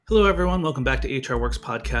Hello, everyone. Welcome back to HR Works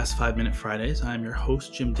Podcast 5 Minute Fridays. I'm your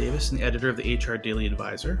host, Jim Davis, and the editor of the HR Daily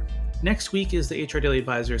Advisor. Next week is the HR Daily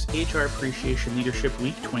Advisor's HR Appreciation Leadership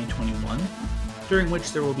Week 2021, during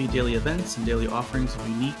which there will be daily events and daily offerings of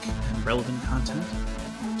unique and relevant content.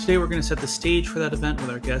 Today, we're going to set the stage for that event with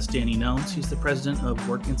our guest, Danny Nelms. He's the president of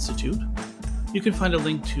Work Institute. You can find a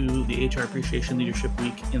link to the HR Appreciation Leadership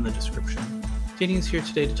Week in the description. Danny is here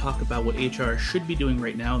today to talk about what HR should be doing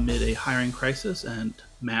right now amid a hiring crisis and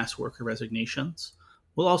mass worker resignations.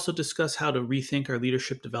 We'll also discuss how to rethink our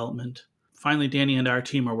leadership development. Finally, Danny and our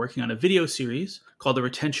team are working on a video series called the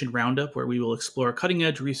Retention Roundup, where we will explore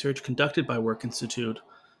cutting-edge research conducted by Work Institute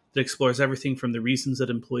that explores everything from the reasons that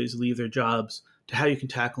employees leave their jobs to how you can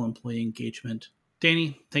tackle employee engagement.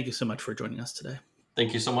 Danny, thank you so much for joining us today.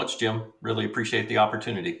 Thank you so much, Jim. Really appreciate the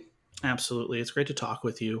opportunity. Absolutely. It's great to talk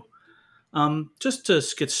with you. Just to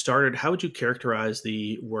get started, how would you characterize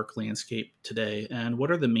the work landscape today, and what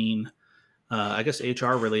are the main,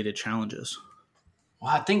 HR-related challenges? Well,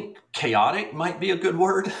 I think chaotic might be a good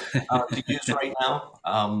word to use right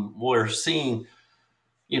now. We're seeing,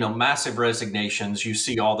 massive resignations. You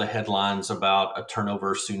see all the headlines about a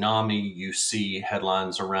turnover tsunami. You see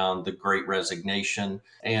headlines around the Great Resignation,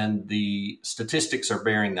 and the statistics are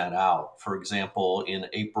bearing that out. For example, in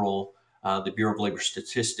April, the Bureau of Labor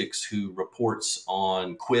Statistics, who reports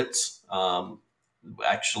on quits,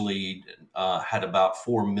 actually had about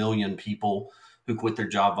 4 million people who quit their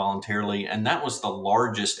job voluntarily. And that was the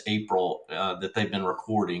largest April that they've been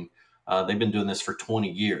recording. They've been doing this for 20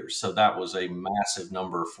 years. So that was a massive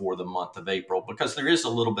number for the month of April, because there is a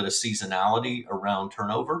little bit of seasonality around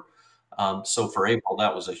turnover. So for April,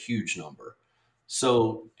 that was a huge number.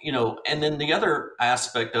 So, and then the other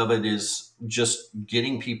aspect of it is just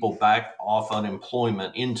getting people back off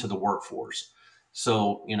unemployment into the workforce.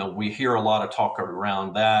 So, we hear a lot of talk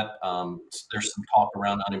around that. There's some talk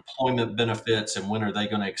around unemployment benefits and when are they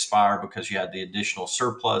going to expire because you had the additional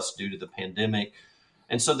surplus due to the pandemic.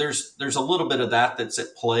 And so there's a little bit of that that's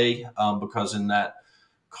at play because in that,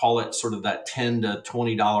 call it sort of that $10 to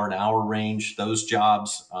 $20 an hour range, those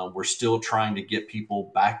jobs, we're still trying to get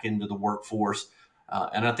people back into the workforce.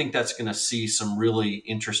 And I think that's going to see some really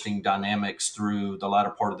interesting dynamics through the latter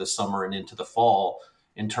part of the summer and into the fall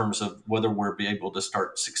in terms of whether we'll be able to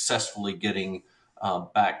start successfully getting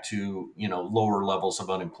back to, lower levels of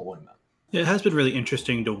unemployment. It has been really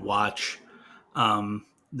interesting to watch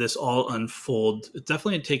this all unfold. It's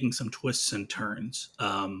definitely taking some twists and turns.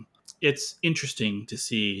 It's interesting to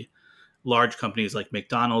see large companies like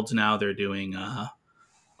McDonald's now. They're doing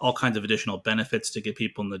all kinds of additional benefits to get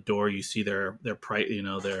people in the door. You see their price,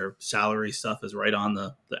 their salary stuff is right on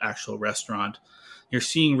the actual restaurant. You're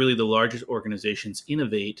seeing really the largest organizations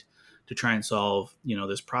innovate to try and solve,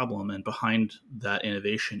 this problem. And behind that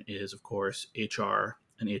innovation is, of course, HR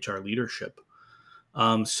and HR leadership.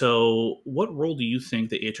 So what role do you think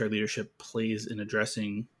that HR leadership plays in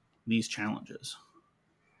addressing these challenges?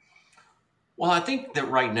 Well, I think that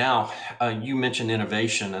right now, you mentioned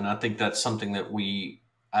innovation, and I think that's something that we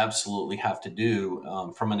absolutely have to do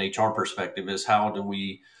from an HR perspective is how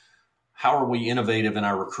are we innovative in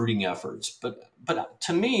our recruiting efforts? But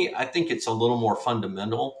to me, I think it's a little more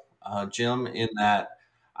fundamental, Jim, in that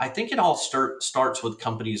I think it all starts with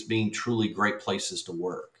companies being truly great places to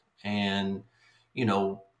work. And,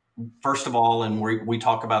 first of all, and we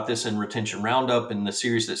talk about this in Retention Roundup in the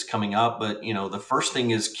series that's coming up, but, the first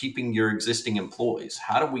thing is keeping your existing employees.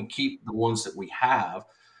 How do we keep the ones that we have?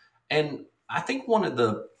 And I think one of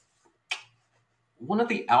the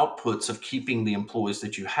outputs of keeping the employees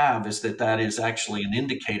that you have is that is actually an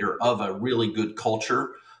indicator of a really good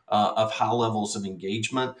culture of high levels of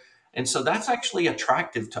engagement. And so that's actually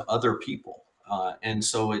attractive to other people. And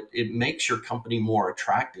so it makes your company more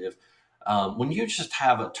attractive. When you just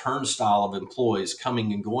have a turnstile of employees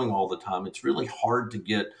coming and going all the time, it's really hard to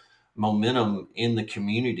get momentum in the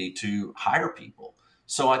community to hire people.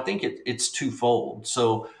 So I think it's twofold.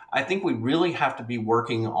 So I think we really have to be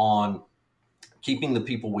working on keeping the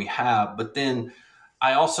people we have, but then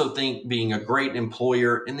I also think being a great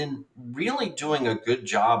employer and then really doing a good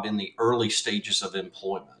job in the early stages of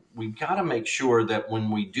employment. We've got to make sure that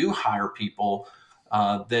when we do hire people,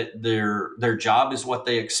 that their job is what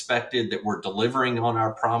they expected, that we're delivering on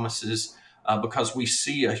our promises, because we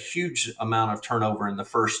see a huge amount of turnover in the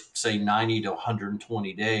first, say, 90 to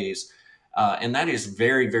 120 days. And that is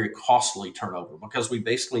very, very costly turnover because we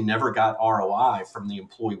basically never got ROI from the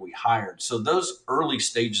employee we hired. So those early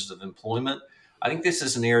stages of employment, I think this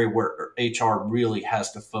is an area where HR really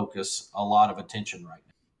has to focus a lot of attention right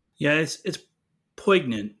now. Yeah, it's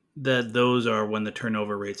poignant that those are when the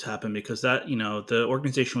turnover rates happen because that, the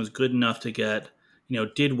organization was good enough to get,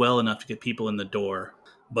 did well enough to get people in the door.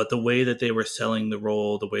 But the way that they were selling the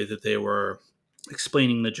role, the way that they were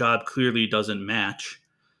explaining the job clearly doesn't match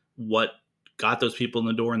what got those people in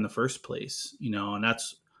the door in the first place, and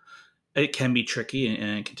it can be tricky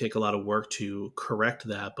and it can take a lot of work to correct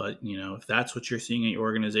that. But, if that's what you're seeing at your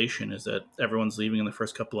organization is that everyone's leaving in the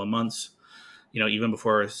first couple of months, even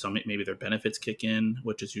before maybe their benefits kick in,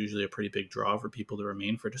 which is usually a pretty big draw for people to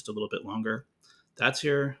remain for just a little bit longer. That's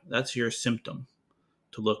your symptom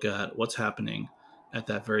to look at what's happening at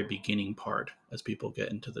that very beginning part as people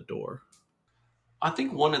get into the door. I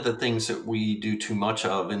think one of the things that we do too much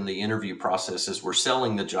of in the interview process is we're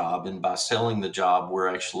selling the job. And by selling the job, we're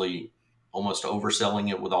actually almost overselling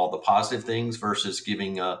it with all the positive things versus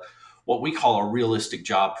giving what we call a realistic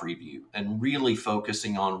job preview and really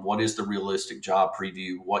focusing on what is the realistic job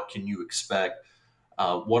preview, what can you expect,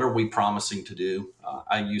 what are we promising to do.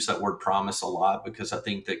 I use that word promise a lot because I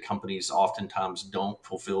think that companies oftentimes don't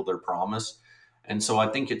fulfill their promise. And so I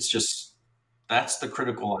think that's the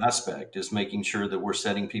critical aspect, is making sure that we're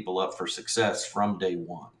setting people up for success from day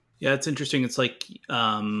one. Yeah, it's interesting. It's like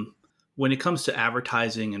when it comes to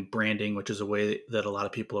advertising and branding, which is a way that a lot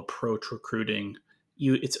of people approach recruiting,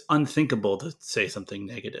 it's unthinkable to say something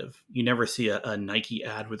negative. You never see a Nike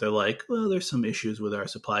ad where they're like, well, there's some issues with our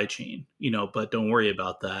supply chain, but don't worry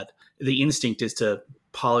about that. The instinct is to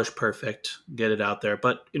polish perfect, get it out there.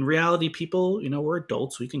 But in reality, people, we're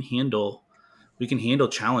adults. We can handle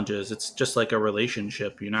challenges. It's just like a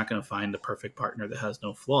relationship. You're not going to find the perfect partner that has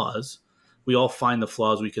no flaws. We all find the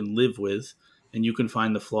flaws we can live with, and you can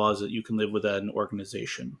find the flaws that you can live with at an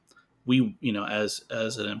organization. We, as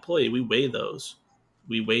an employee, we weigh those.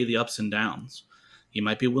 We weigh the ups and downs. You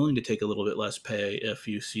might be willing to take a little bit less pay if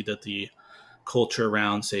you see that the culture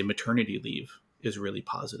around, say, maternity leave is really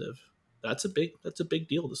positive. That's a big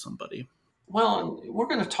deal to somebody. Well, we're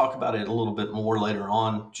going to talk about it a little bit more later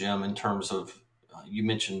on, Jim, in terms of you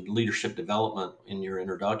mentioned leadership development in your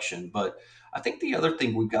introduction, but I think the other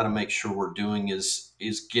thing we've got to make sure we're doing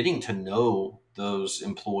is getting to know those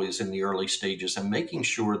employees in the early stages and making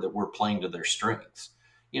sure that we're playing to their strengths.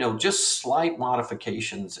 Just slight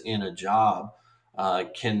modifications in a job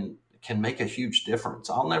can make a huge difference.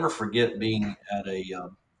 I'll never forget being at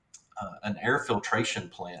an air filtration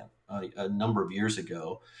plant a number of years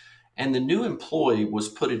ago. And the new employee was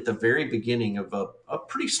put at the very beginning of a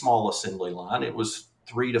pretty small assembly line. It was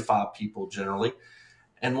 3 to 5 people generally.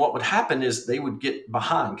 And what would happen is they would get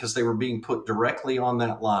behind because they were being put directly on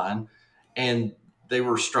that line and they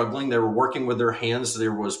were struggling. They were working with their hands.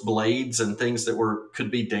 There was blades and things that could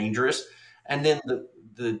be dangerous. And then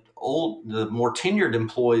the more tenured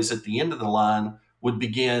employees at the end of the line would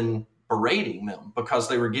begin berating them because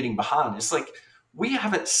they were getting behind. It's like, we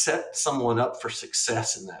haven't set someone up for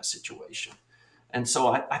success in that situation. And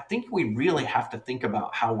so I think we really have to think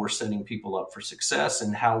about how we're setting people up for success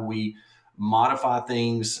and how we modify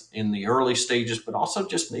things in the early stages, but also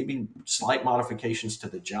just maybe slight modifications to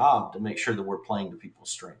the job to make sure that we're playing to people's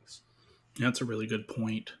strengths. That's a really good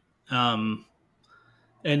point. And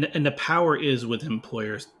the power is with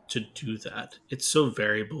employers to do that. It's so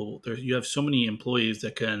variable. You have so many employees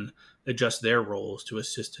that can adjust their roles to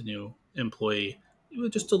assist a new employee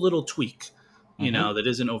with just a little tweak, that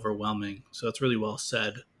isn't overwhelming. So that's really well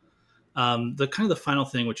said. The final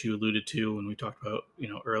thing, which you alluded to when we talked about,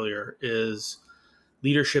 earlier, is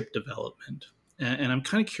leadership development. And I'm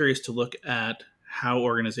kind of curious to look at how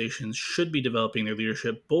organizations should be developing their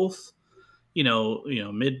leadership, both,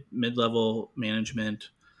 mid-level management,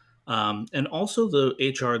 and also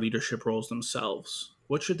the HR leadership roles themselves.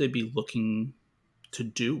 What should they be looking to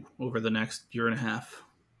do over the next year and a half?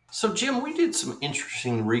 So, Jim, we did some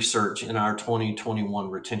interesting research in our 2021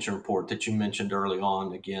 retention report that you mentioned early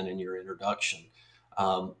on, again, in your introduction.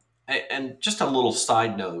 And just a little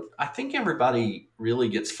side note, I think everybody really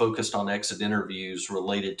gets focused on exit interviews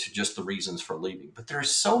related to just the reasons for leaving, but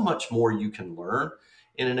there's so much more you can learn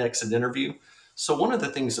in an exit interview. So one of the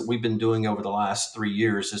things that we've been doing over the last 3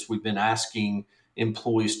 years is we've been asking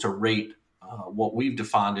employees to rate what we've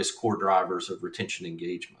defined as core drivers of retention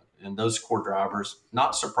engagement. And those core drivers,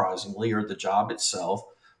 not surprisingly, are the job itself,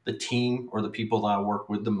 the team or the people that I work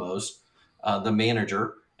with the most, the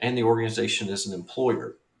manager, and the organization as an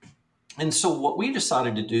employer. And so what we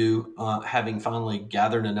decided to do, having finally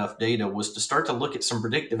gathered enough data, was to start to look at some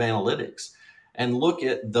predictive analytics and look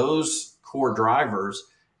at those core drivers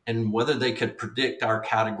and whether they could predict our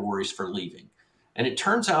categories for leaving. And it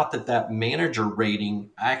turns out that manager rating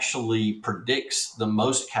actually predicts the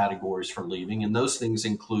most categories for leaving. And those things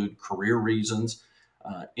include career reasons,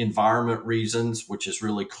 environment reasons, which is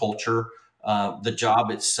really culture, the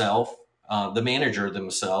job itself, the manager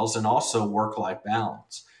themselves, and also work-life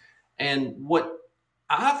balance. And what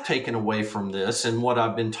I've taken away from this and what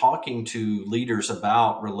I've been talking to leaders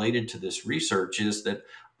about related to this research is that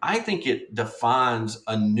I think it defines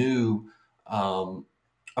a new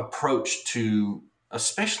approach to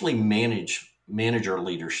especially manager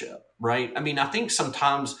leadership, right? I mean, I think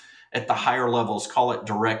sometimes at the higher levels, call it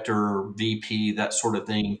director, VP, that sort of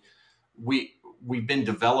thing, we've been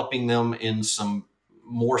developing them in some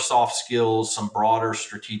more soft skills, some broader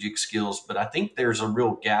strategic skills, but I think there's a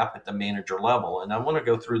real gap at the manager level. And I want to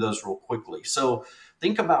go through those real quickly. So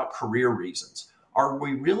think about career reasons. Are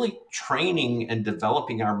we really training and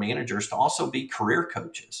developing our managers to also be career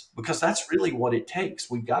coaches? Because that's really what it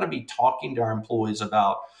takes. We've got to be talking to our employees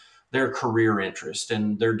about their career interest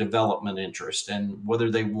and their development interest and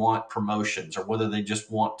whether they want promotions or whether they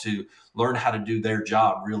just want to learn how to do their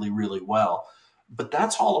job really, really well. But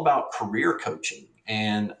that's all about career coaching.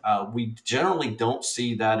 And we generally don't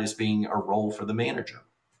see that as being a role for the manager.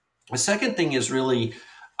 The second thing is really,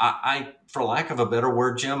 I for lack of a better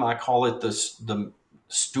word, Jim, I call it the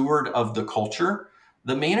steward of the culture.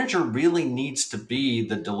 The manager really needs to be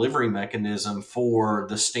the delivery mechanism for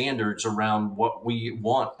the standards around what we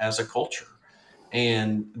want as a culture.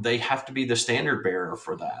 And they have to be the standard bearer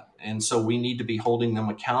for that. And so we need to be holding them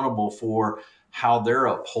accountable for how they're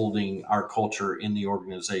upholding our culture in the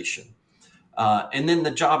organization. And then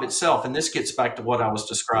the job itself, and this gets back to what I was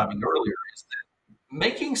describing earlier, is that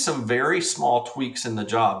making some very small tweaks in the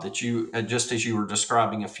job that you, just as you were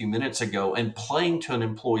describing a few minutes ago, and playing to an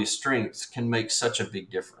employee's strengths can make such a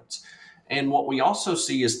big difference. And what we also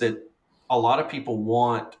see is that a lot of people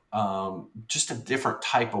want just a different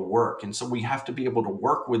type of work. And so we have to be able to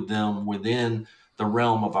work with them within the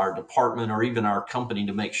realm of our department or even our company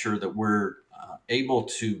to make sure that we're able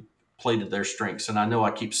to play to their strengths. And I know I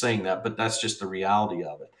keep saying that, but that's just the reality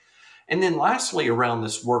of it. And then lastly, around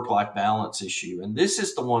this work-life balance issue, and this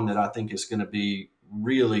is the one that I think is going to be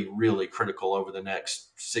really, really critical over the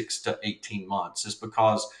next 6 to 18 months, is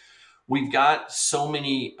because we've got so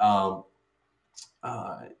many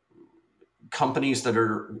companies that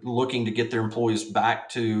are looking to get their employees back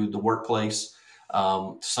to the workplace.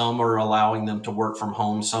 Some are allowing them to work from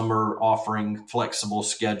home. Some are offering flexible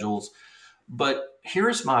schedules. But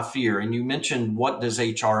here's my fear. And you mentioned, what does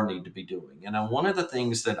HR need to be doing? And one of the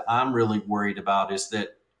things that I'm really worried about is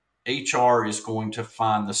that HR is going to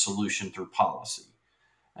find the solution through policy.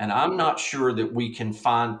 And I'm not sure that we can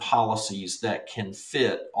find policies that can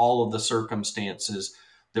fit all of the circumstances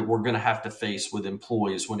that we're going to have to face with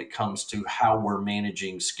employees when it comes to how we're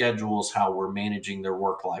managing schedules, how we're managing their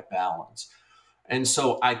work-life balance. And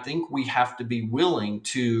so I think we have to be willing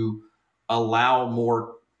to allow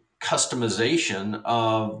more customization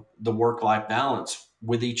of the work-life balance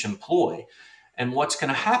with each employee. And what's going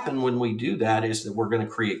to happen when we do that is that we're going to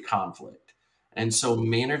create conflict. And so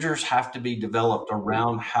managers have to be developed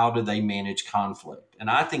around how do they manage conflict. And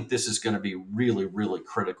I think this is going to be really, really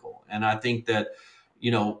critical. And I think that,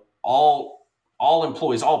 all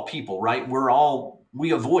employees, all people, right?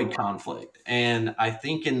 We avoid conflict. And I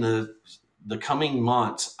think in the coming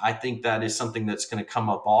months, I think that is something that's going to come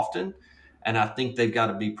up often. And I think they've got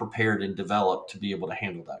to be prepared and developed to be able to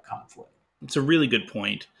handle that conflict. It's a really good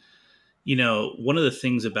point. One of the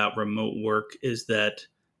things about remote work is that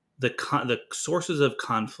the sources of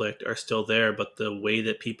conflict are still there, but the way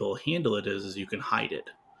that people handle it is you can hide it.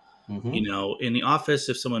 Mm-hmm. In the office,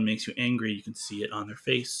 if someone makes you angry, you can see it on their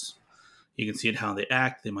face. You can see it how they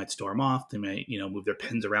act. They might storm off. They might, move their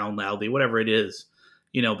pens around loudly, whatever it is.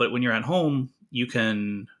 But when you're at home, you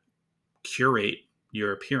can curate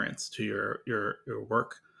your appearance to your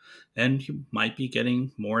work, and you might be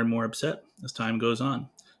getting more and more upset as time goes on.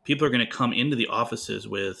 People are going to come into the offices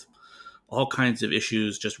with all kinds of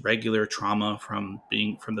issues, just regular trauma from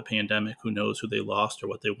the pandemic. Who knows who they lost or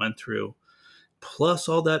what they went through, plus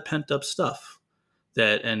all that pent up stuff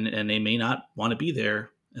that, and they may not want to be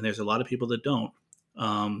there. And there's a lot of people that don't,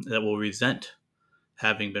 that will resent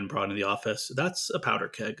having been brought into the office. That's a powder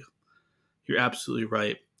keg. You're absolutely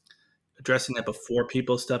right. Addressing that before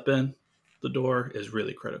people step in the door is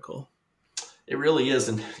really critical. It really is.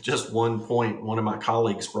 And just one point, one of my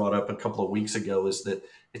colleagues brought up a couple of weeks ago is that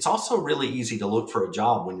it's also really easy to look for a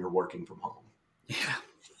job when you're working from home. Yeah,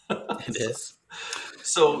 it is.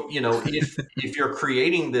 So, if you're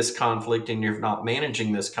creating this conflict and you're not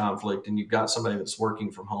managing this conflict, and you've got somebody that's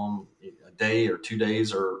working from home a day or 2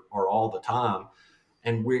 days or all the time,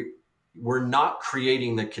 and we're not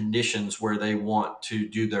creating the conditions where they want to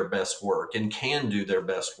do their best work and can do their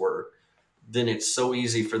best work, then it's so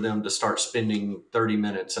easy for them to start spending 30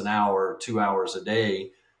 minutes, an hour, 2 hours a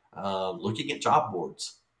day looking at job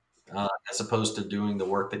boards. as opposed to doing the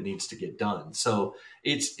work that needs to get done. So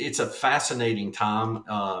it's a fascinating time.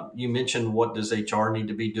 You mentioned, what does HR need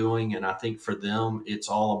to be doing? And I think for them, it's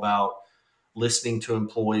all about listening to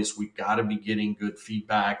employees. We've got to be getting good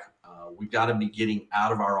feedback. We've got to be getting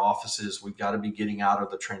out of our offices. We've got to be getting out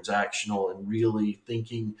of the transactional and really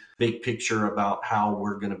thinking big picture about how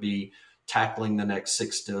we're going to be tackling the next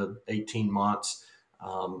 6 to 18 months.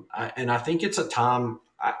 And I think it's a time,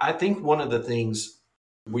 I think one of the things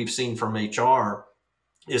we've seen from HR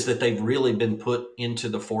is that they've really been put into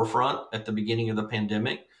the forefront at the beginning of the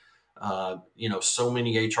pandemic. So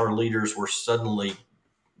many HR leaders were suddenly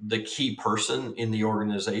the key person in the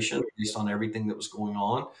organization based on everything that was going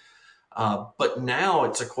on. But now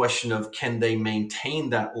it's a question of, can they maintain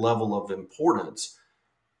that level of importance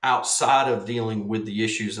outside of dealing with the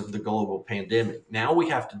issues of the global pandemic? Now we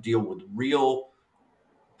have to deal with real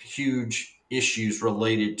huge issues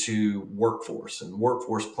related to workforce and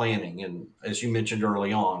workforce planning. And as you mentioned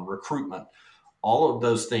early on, recruitment, all of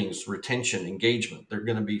those things, retention, engagement, they're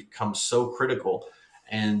going to become so critical.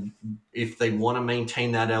 And if they want to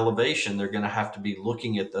maintain that elevation, they're going to have to be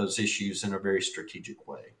looking at those issues in a very strategic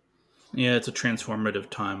way. Yeah, it's a transformative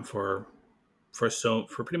time for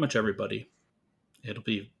pretty much everybody. It'll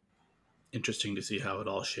be interesting to see how it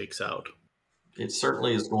all shakes out. It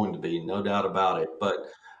certainly is going to be, no doubt about it. But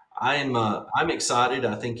I'm excited.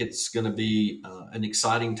 I think it's going to be an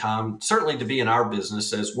exciting time, certainly to be in our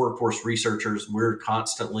business as workforce researchers. We're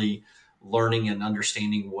constantly learning and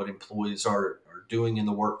understanding what employees are doing in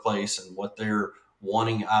the workplace and what they're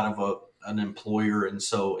wanting out of an employer. And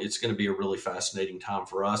so it's going to be a really fascinating time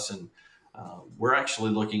for us. And we're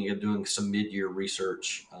actually looking at doing some mid-year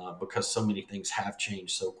research because so many things have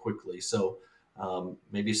changed so quickly. So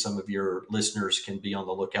maybe some of your listeners can be on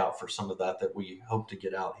the lookout for some of that we hope to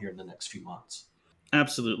get out here in the next few months.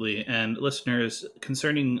 Absolutely. And listeners,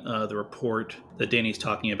 concerning the report that Danny's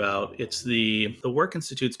talking about, it's the Work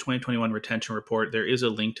Institute's 2021 retention report. There is a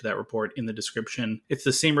link to that report in the description. It's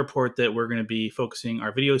the same report that we're going to be focusing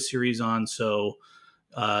our video series on. So,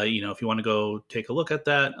 if you want to go take a look at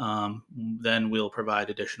that, then we'll provide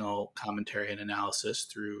additional commentary and analysis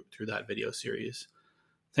through that video series.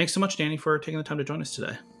 Thanks so much, Danny, for taking the time to join us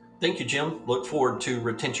today. Thank you, Jim. Look forward to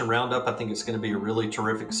Retention Roundup. I think it's going to be a really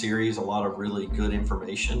terrific series, a lot of really good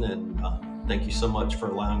information. And thank you so much for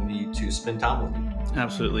allowing me to spend time with you.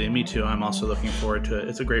 Absolutely. And me too. I'm also looking forward to it.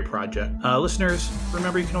 It's a great project. Listeners,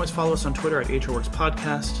 remember, you can always follow us on Twitter at HR Works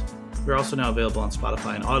Podcast. We're also now available on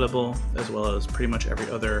Spotify and Audible, as well as pretty much every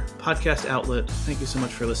other podcast outlet. Thank you so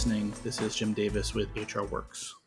much for listening. This is Jim Davis with HR Works.